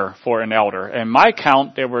broader for an elder. In my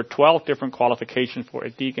count, there were 12 different qualifications for a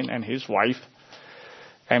deacon and his wife.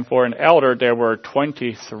 And for an elder, there were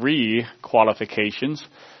 23 qualifications,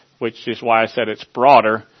 which is why I said it's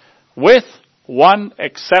broader, with one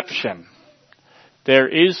exception. There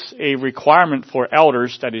is a requirement for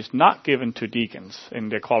elders that is not given to deacons in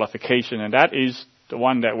their qualification, and that is the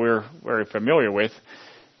one that we're very familiar with,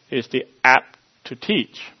 is the apt to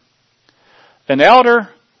teach. An elder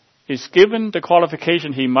is given the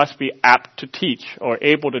qualification he must be apt to teach or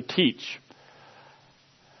able to teach.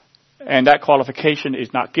 And that qualification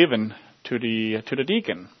is not given to the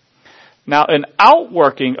deacon. Now, an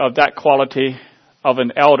outworking of that quality of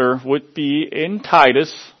an elder would be in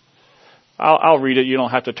Titus. I'll read it. You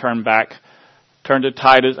don't have to turn back. Turn to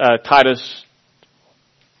Titus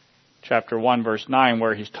chapter 1, verse 9,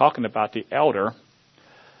 where he's talking about the elder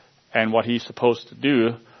and what he's supposed to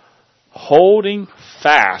do, holding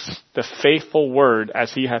fast the faithful word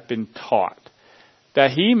as he hath been taught,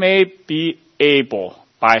 that he may be able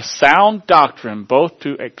by sound doctrine both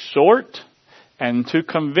to exhort and to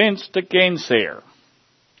convince the gainsayer.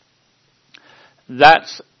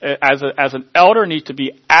 That's, as an elder needs to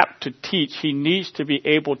be apt to teach, he needs to be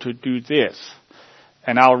able to do this.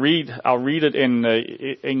 And I'll read it in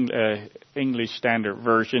the English Standard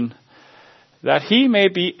Version. That he may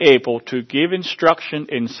be able to give instruction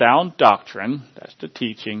in sound doctrine, that's the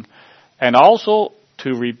teaching, and also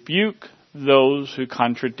to rebuke those who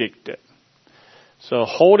contradict it. So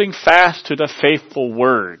holding fast to the faithful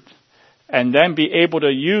word, and then be able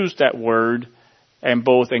to use that word and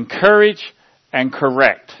both encourage and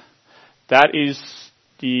correct. That is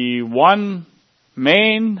the one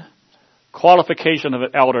main qualification of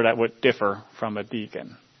an elder that would differ from a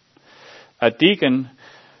deacon. A deacon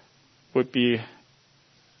would be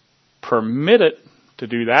permitted to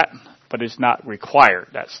do that, but it's not required.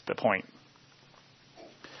 That's the point.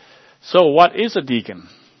 So what is a deacon?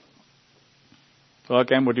 Well,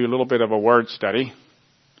 again, we'll do a little bit of a word study.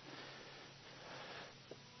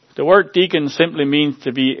 The word deacon simply means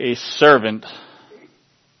to be a servant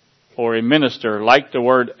or a minister, like the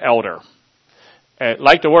word elder.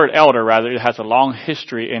 Like the word elder, rather, it has a long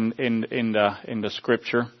history in the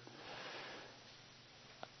Scripture.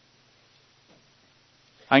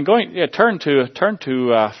 I'm going turn to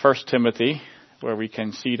 1 Timothy, where we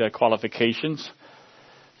can see the qualifications,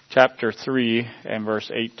 chapter 3 and verse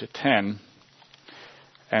 8 to 10.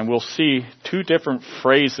 And we'll see two different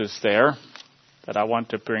phrases there that I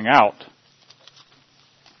want to bring out.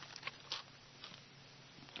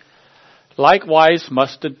 Likewise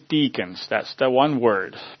must the deacons, that's the one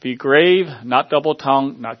word, be grave, not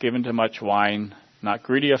double-tongued, not given to much wine, not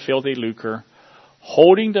greedy of filthy lucre,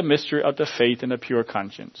 holding the mystery of the faith in a pure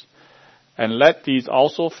conscience. And let these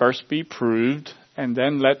also first be proved, and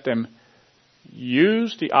then let them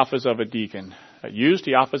use the office of a deacon. Use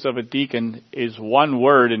the office of a deacon is one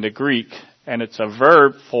word in the Greek, and it's a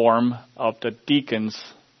verb form of the deacons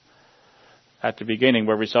at the beginning,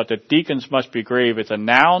 where we saw that deacons must be grave. It's a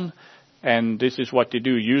noun, and this is what they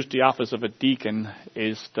do. Use the office of a deacon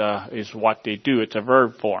is what they do. It's a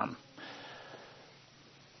verb form.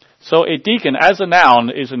 So a deacon, as a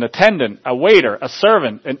noun, is an attendant, a waiter, a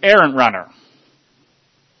servant, an errand runner.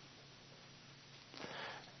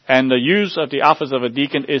 And the use of the office of a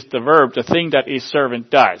deacon is the verb, the thing that a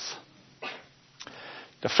servant does.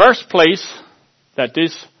 The first place that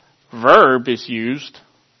this verb is used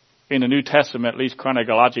in the New Testament, at least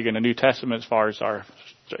chronologically in the New Testament as far as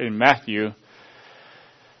in Matthew.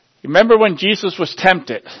 Remember when Jesus was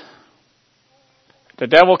tempted? The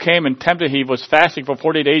devil came and tempted. He was fasting for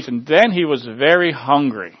 40 days and then he was very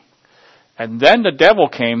hungry. And then the devil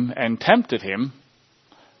came and tempted him.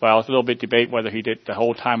 Well, it's a little bit debate whether he did the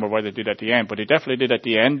whole time or whether he did at the end, but he definitely did at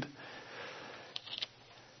the end.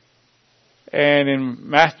 And in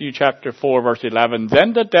Matthew chapter 4 verse 11,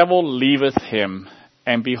 then the devil leaveth him,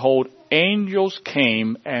 and behold, angels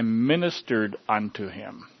came and ministered unto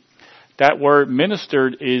him. That word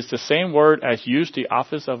ministered is the same word as used the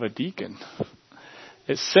office of a deacon.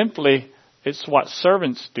 It's what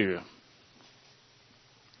servants do.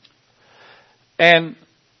 And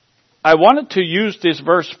I wanted to use this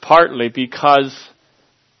verse partly because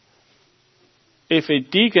if a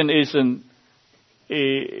deacon is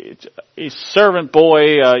a servant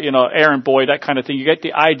boy, errand boy, that kind of thing, you get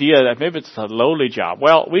the idea that maybe it's a lowly job.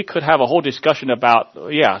 Well, we could have a whole discussion about,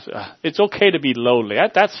 it's okay to be lowly.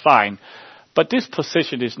 That's fine. But this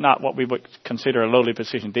position is not what we would consider a lowly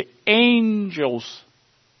position. The angels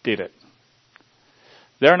did it.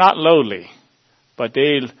 They're not lowly, but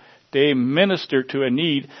they ministered to a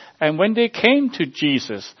need. And when they came to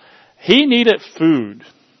Jesus, he needed food.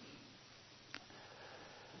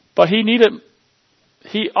 But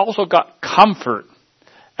he also got comfort.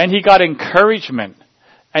 And he got encouragement.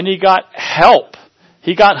 And he got help.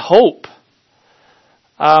 He got hope.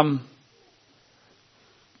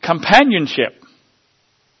 Companionship.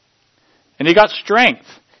 And he got strength.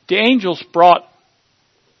 The angels brought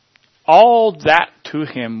all that to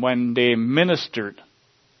him when they ministered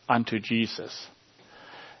unto Jesus.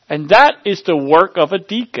 And that is the work of a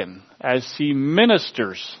deacon. As he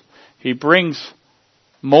ministers, he brings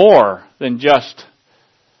more than just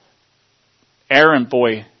errand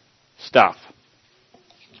boy stuff.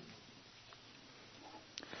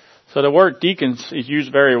 So the word deacons is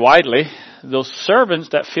used very widely. Those servants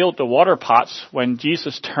that filled the water pots when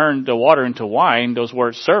Jesus turned the water into wine, those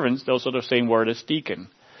words servants, those are the same word as deacon.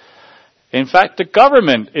 In fact, the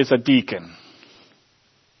government is a deacon.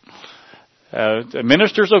 The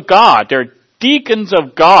ministers of God, they're deacons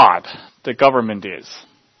of God, the government is.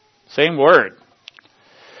 Same word.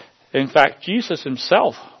 In fact, Jesus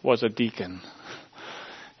himself was a deacon.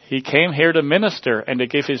 He came here to minister and to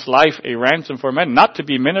give his life a ransom for many. Not to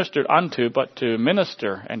be ministered unto, but to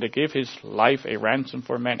minister and to give his life a ransom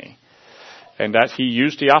for many. And that he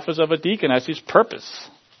used the office of a deacon as his purpose.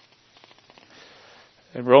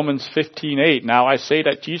 In Romans 15:8, now I say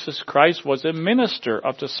that Jesus Christ was a minister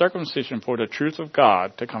of the circumcision for the truth of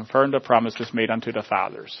God to confirm the promises made unto the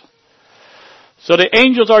fathers. So the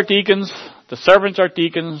angels are deacons, the servants are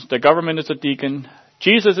deacons, the government is a deacon,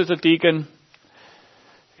 Jesus is a deacon.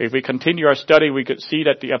 If we continue our study, we could see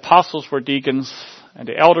that the apostles were deacons, and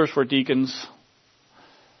the elders were deacons,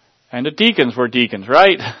 and the deacons were deacons,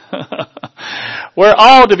 right? We're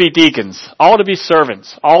all to be deacons, all to be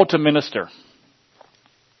servants, all to minister.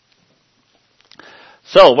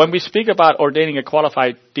 So, when we speak about ordaining a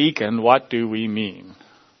qualified deacon, what do we mean?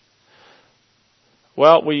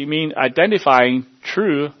 Well, we mean identifying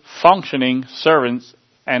true functioning servants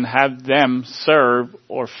and have them serve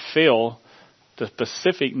or fill the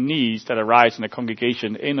specific needs that arise in the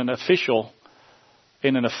congregation in an official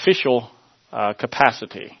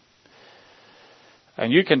capacity.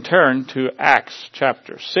 And you can turn to Acts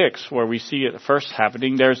chapter 6, where we see it first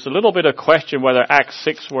happening. There's a little bit of question whether Acts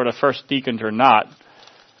 6 were the first deacons or not.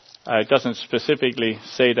 It doesn't specifically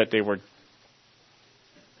say that they were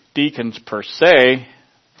deacons per se,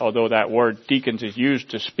 although that word deacons is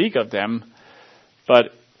used to speak of them.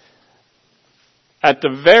 But at the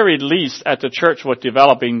very least, as the church was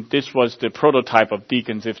developing, this was the prototype of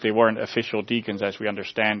deacons if they weren't official deacons as we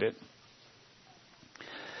understand it.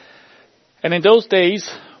 And in those days,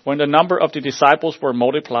 when the number of the disciples were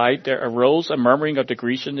multiplied, there arose a murmuring of the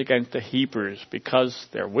Grecians against the Hebrews, because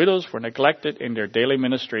their widows were neglected in their daily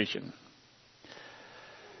ministration.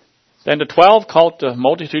 Then the 12 called the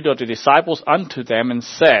multitude of the disciples unto them and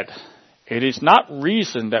said, it is not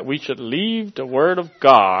reason that we should leave the word of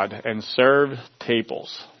God and serve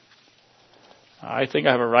tables. I think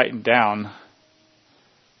I have it written down.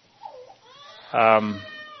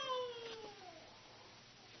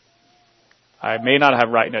 I may not have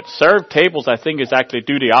written it. Serve tables, I think, is actually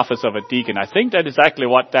do the office of a deacon. I think that is exactly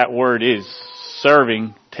what that word is,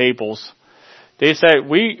 serving tables. They said,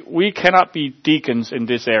 we cannot be deacons in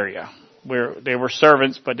this area. They were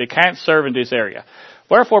servants, but they can't serve in this area.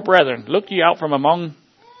 Wherefore, brethren, look ye out from among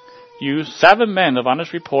you 7 men of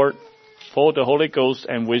honest report, full of the Holy Ghost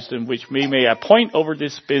and wisdom, which we may appoint over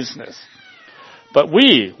this business. But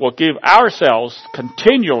we will give ourselves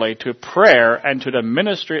continually to prayer and to the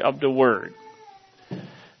ministry of the word.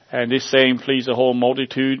 And this saying pleased the whole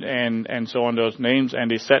multitude, and so on those names.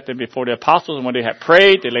 And they set them before the apostles, and when they had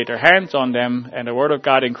prayed, they laid their hands on them, and the word of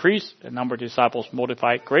God increased. The number of disciples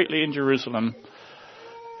multiplied greatly in Jerusalem,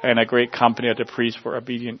 and a great company of the priests were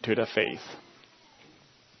obedient to the faith.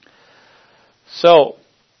 So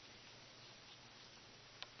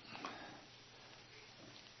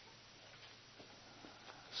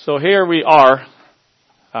here we are.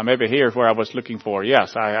 Maybe here's where I was looking for.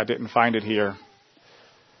 Yes, I didn't find it here.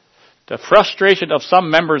 The frustration of some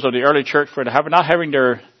members of the early church for not having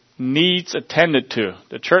their needs attended to.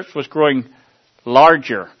 The church was growing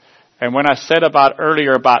larger. And when I said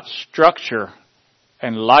earlier about structure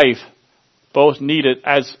and life, both needed,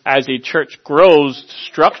 as a church grows,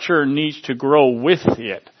 structure needs to grow with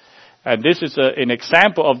it. And this is an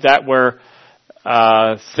example of that, where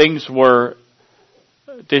things were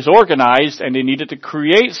disorganized and they needed to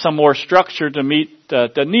create some more structure to meet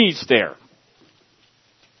the needs there.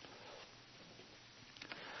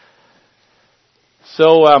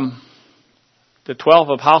 So the 12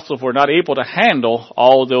 apostles were not able to handle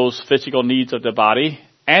all those physical needs of the body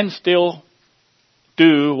and still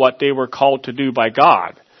do what they were called to do by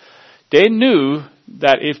God. They knew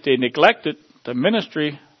that if they neglected the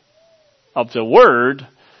ministry of the word,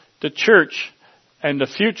 the church and the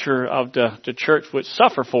future of the church would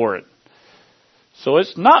suffer for it. So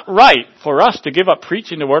it's not right for us to give up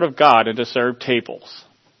preaching the word of God and to serve tables.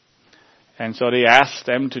 And so they asked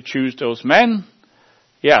them to choose those men.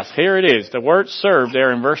 Yes, here it is. The word serve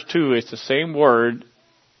there in verse 2 is the same word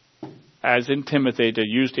as in Timothy to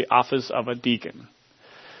use the office of a deacon.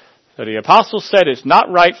 So the apostle said it's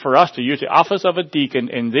not right for us to use the office of a deacon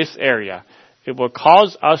in this area. It will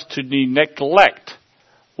cause us to neglect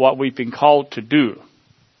what we've been called to do.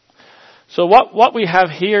 So what we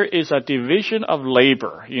have here is a division of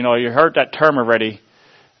labor. You know, you heard that term already.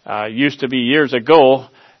 Used to be years ago,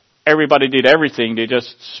 everybody did everything. They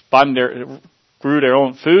just grew their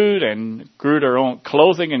own food and grew their own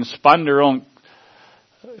clothing and spun their own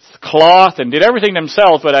cloth and did everything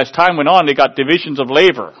themselves. But as time went on, they got divisions of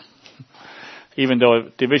labor. Even though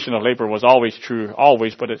division of labor was always true,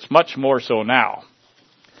 but it's much more so now.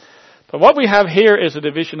 But what we have here is a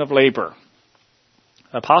division of labor.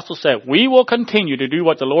 The apostle said, we will continue to do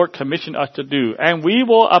what the Lord commissioned us to do, and we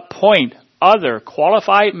will appoint other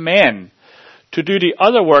qualified men to do the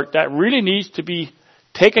other work that really needs to be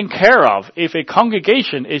taken care of if a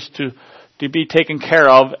congregation is to be taken care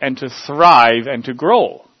of and to thrive and to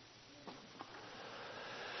grow.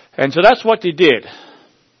 And so that's what they did.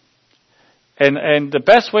 And the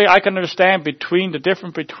best way I can understand the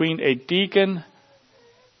difference between a deacon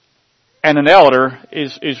and an elder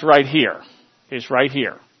is right here.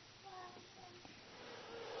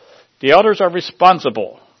 The elders are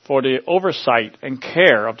responsible for the oversight and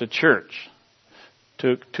care of the church,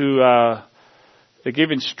 to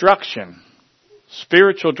give instruction,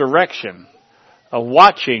 spiritual direction, of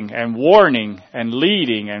watching and warning and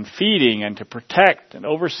leading and feeding and to protect and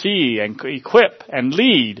oversee and equip and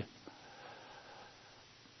lead.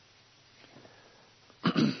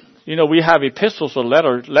 You know, we have epistles or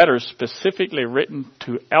letters specifically written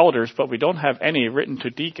to elders, but we don't have any written to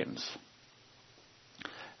deacons.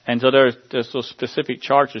 And so there's those specific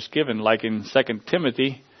charges given, like in 2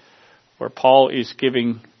 Timothy, where Paul is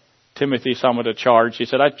giving Timothy some of the charge. He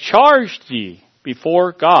said, I charge thee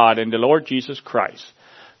before God and the Lord Jesus Christ.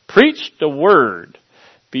 Preach the word.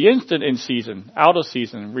 Be instant in season, out of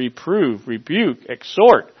season. Reprove, rebuke,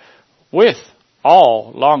 exhort with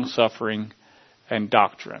all long-suffering and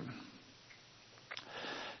doctrine.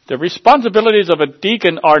 The responsibilities of a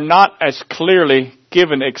deacon are not as clearly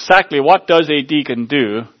given exactly what does a deacon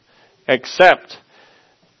do, except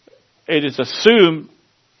it is assumed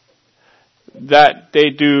that they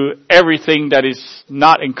do everything that is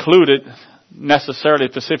not included necessarily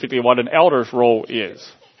specifically what an elder's role is.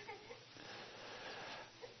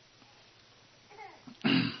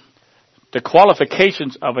 The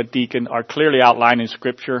qualifications of a deacon are clearly outlined in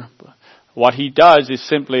Scripture. What he does is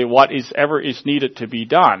simply whatever is needed to be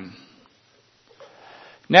done.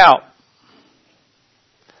 Now,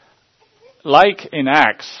 like in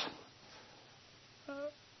Acts,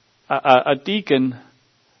 a deacon,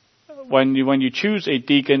 when you choose a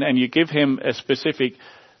deacon and you give him a specific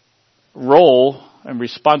role and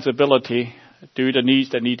responsibility, do the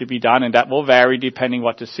needs that need to be done, and that will vary depending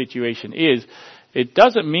what the situation is, it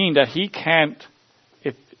doesn't mean that he can't,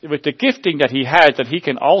 with the gifting that he has, that he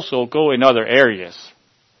can also go in other areas.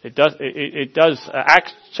 It does.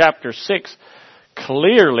 Acts chapter 6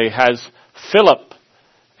 clearly has Philip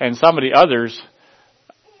and some of the others,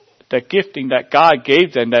 the gifting that God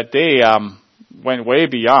gave them, that they went way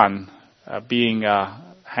beyond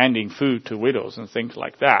handing food to widows and things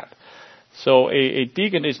like that. So a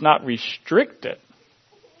deacon is not restricted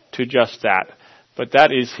to just that, but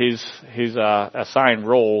that is his assigned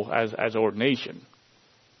role as ordination.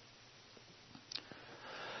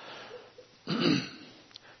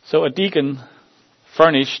 So a deacon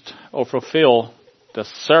furnished or fulfill the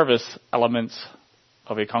service elements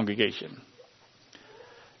of a congregation.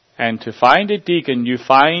 And to find a deacon, you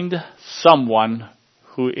find someone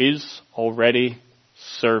who is already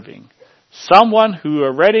serving. Someone who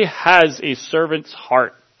already has a servant's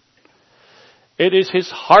heart. It is his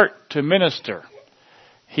heart to minister.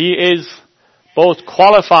 He is both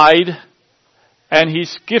qualified and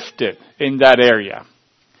he's gifted in that area.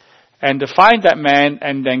 And to find that man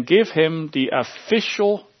and then give him the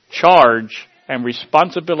official charge and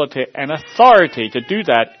responsibility and authority to do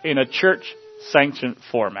that in a church-sanctioned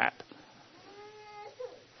format.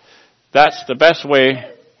 That's the best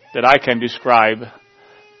way that I can describe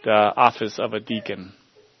the office of a deacon.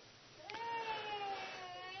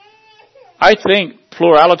 I think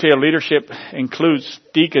plurality of leadership includes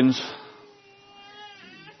deacons,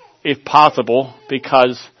 if possible,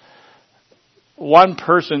 because one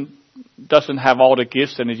person doesn't have all the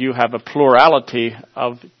gifts, and if you have a plurality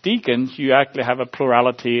of deacons, you actually have a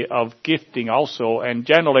plurality of gifting also, and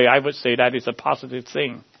generally I would say that is a positive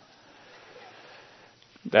thing.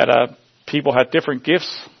 That people have different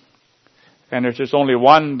gifts, and if there's only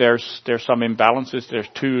one, there's some imbalances. There's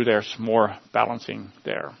two, there's more balancing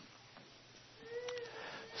there.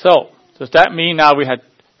 So, does that mean now we had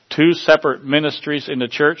two separate ministries in the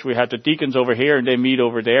church? We had the deacons over here and they meet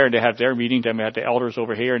over there and they have their meetings. Then we had the elders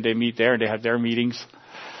over here and they meet there and they have their meetings.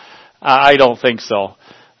 I don't think so.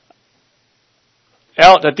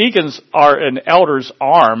 The deacons are an elder's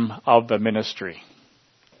arm of the ministry.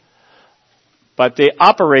 But they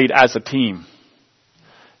operate as a team.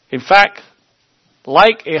 In fact,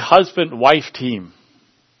 like a husband-wife team,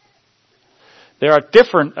 there are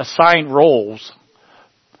different assigned roles,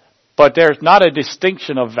 but there's not a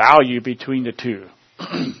distinction of value between the two.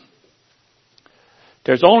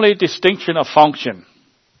 There's only a distinction of function.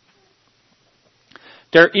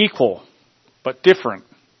 They're equal, but different.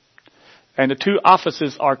 And the two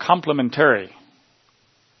offices are complementary.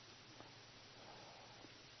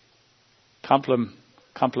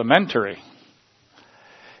 Complementary.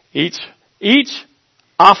 Each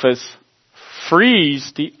office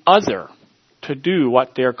frees the other to do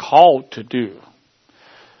what they're called to do.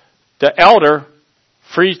 The elder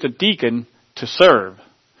frees the deacon to serve.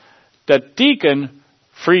 The deacon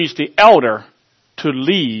frees the elder to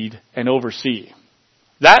lead and oversee.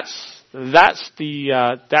 That's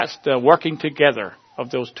the working together of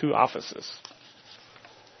those two offices.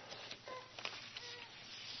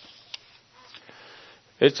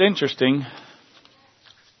 It's interesting.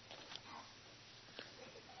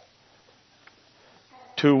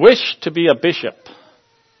 To wish to be a bishop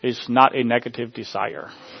is not a negative desire.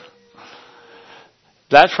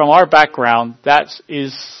 That from our background,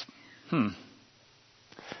 if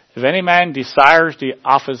any man desires the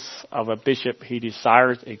office of a bishop, he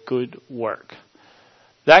desires a good work.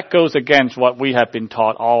 That goes against what we have been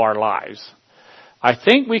taught all our lives. I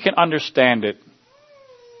think we can understand it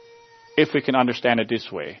if we can understand it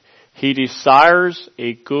this way. He desires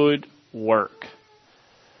a good work.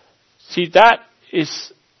 See,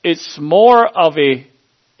 it's more of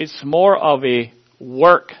a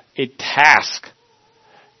work, a task,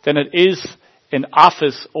 than it is an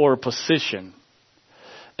office or a position.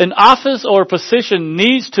 An office or a position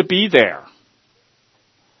needs to be there.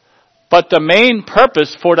 But the main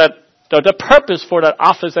purpose for that, the purpose for that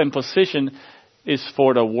office and position is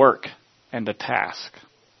for the work and the task.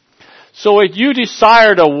 So if you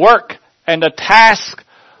desire the work and the task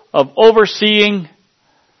of overseeing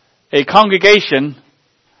a congregation,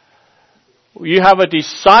 you have a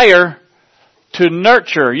desire to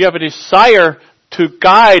nurture. You have a desire to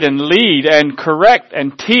guide and lead and correct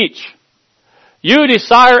and teach. You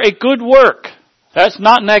desire a good work. That's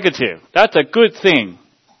not negative. That's a good thing.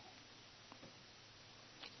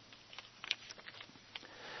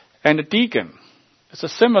 And the deacon, it's a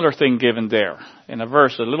similar thing given there in a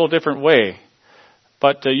verse, a little different way.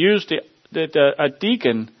 But to use a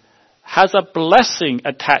deacon has a blessing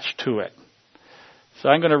attached to it. So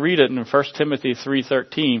I'm going to read it in 1 Timothy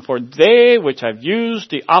 3:13. For they which have used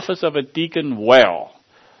the office of a deacon well,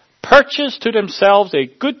 purchase to themselves a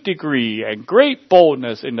good degree and great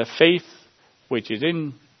boldness in the faith which is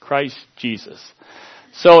in Christ Jesus.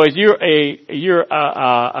 So if you're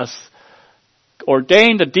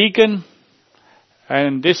ordained a deacon, and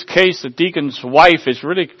in this case, the deacon's wife is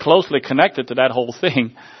really closely connected to that whole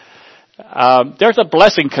thing. There's a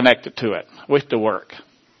blessing connected to it with the work.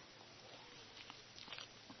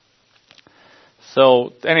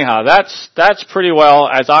 So anyhow, that's pretty well,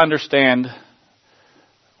 as I understand,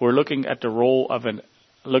 we're looking at the role of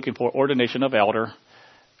looking for ordination of elder,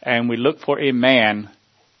 and we look for a man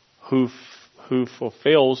who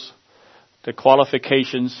fulfills the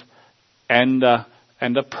qualifications and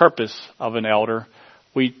the purpose of an elder.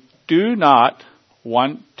 We do not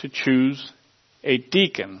want to choose a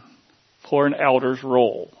deacon for an elder's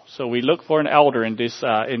role. So we look for an elder in this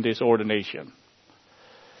ordination.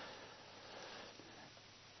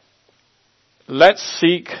 Let's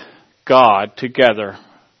seek God together,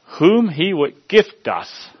 whom He would gift us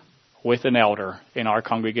with an elder in our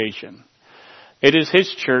congregation. It is His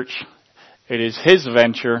church. It is His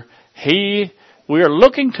venture. We are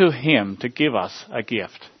looking to Him to give us a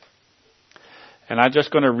gift. And I'm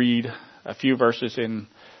just going to read a few verses in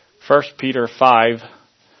 1 Peter 5,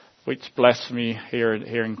 which bless me here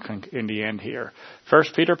in the end here. 1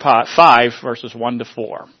 Peter 5, verses 1 to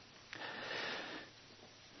 4.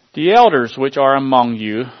 The elders which are among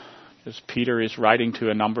you, as Peter is writing to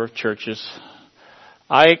a number of churches,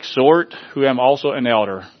 I exhort, who am also an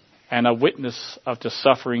elder, and a witness of the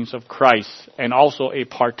sufferings of Christ, and also a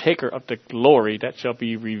partaker of the glory that shall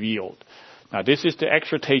be revealed. Now this is the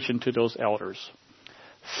exhortation to those elders.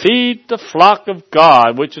 Feed the flock of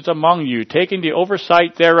God which is among you, taking the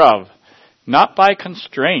oversight thereof, not by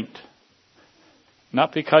constraint,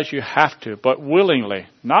 not because you have to, but willingly,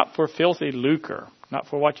 not for filthy lucre, not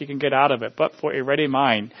for what you can get out of it, but for a ready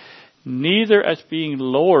mind, neither as being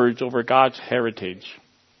lords over God's heritage,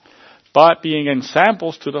 but being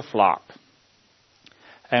ensamples to the flock.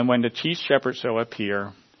 And when the chief shepherd shall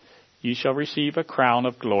appear, ye shall receive a crown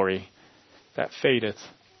of glory that fadeth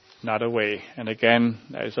not away. And again,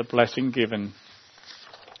 that is a blessing given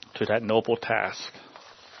to that noble task.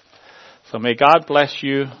 So may God bless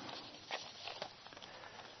you.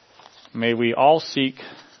 May we all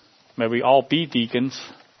be deacons,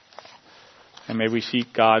 and may we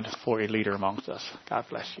seek God for a leader amongst us. God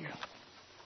bless you.